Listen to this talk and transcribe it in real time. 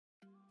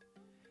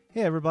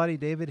Hey everybody,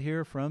 David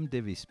here from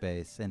Divi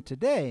Space, and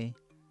today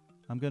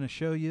I'm going to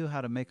show you how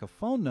to make a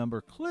phone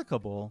number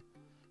clickable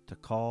to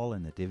call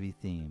in the Divi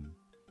theme.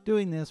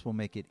 Doing this will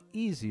make it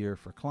easier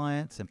for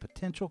clients and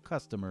potential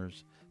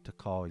customers to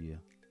call you.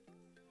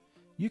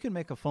 You can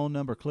make a phone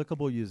number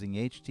clickable using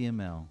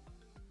HTML.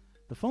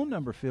 The phone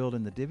number field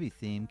in the Divi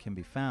theme can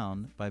be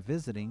found by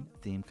visiting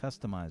Theme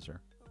Customizer.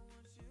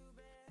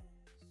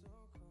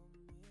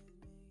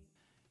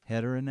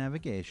 Header and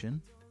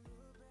navigation,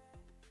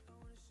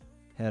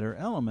 header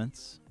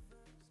elements,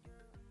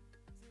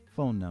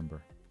 phone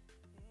number.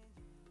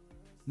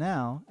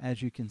 Now,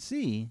 as you can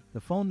see,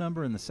 the phone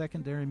number in the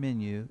secondary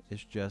menu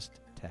is just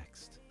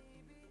text.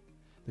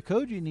 The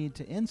code you need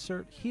to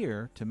insert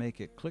here to make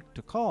it click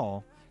to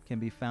call can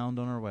be found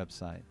on our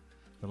website.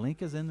 The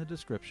link is in the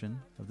description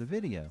of the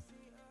video.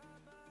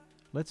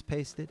 Let's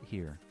paste it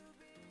here.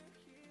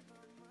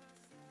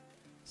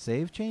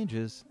 Save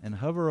changes and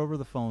hover over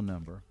the phone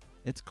number.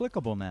 It's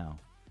clickable now.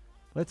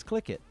 Let's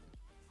click it.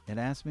 It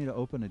asks me to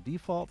open a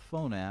default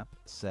phone app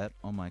set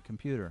on my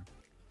computer.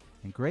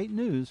 And great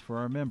news for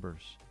our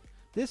members.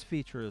 This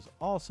feature is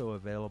also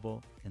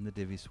available in the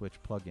Divi Switch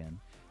plugin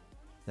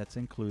that's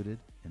included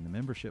in the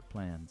membership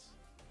plans.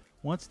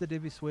 Once the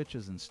Divi Switch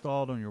is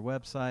installed on your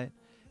website,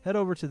 head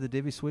over to the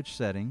Divi Switch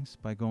settings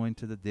by going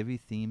to the Divi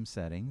theme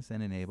settings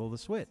and enable the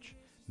switch.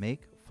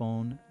 Make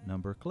phone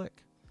number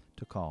click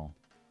to call.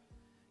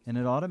 And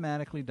it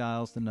automatically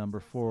dials the number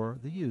for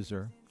the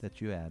user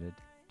that you added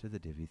to the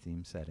Divi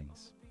theme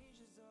settings.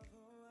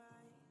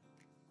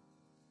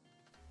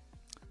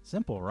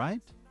 Simple,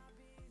 right?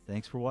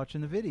 Thanks for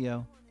watching the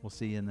video. We'll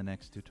see you in the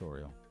next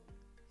tutorial.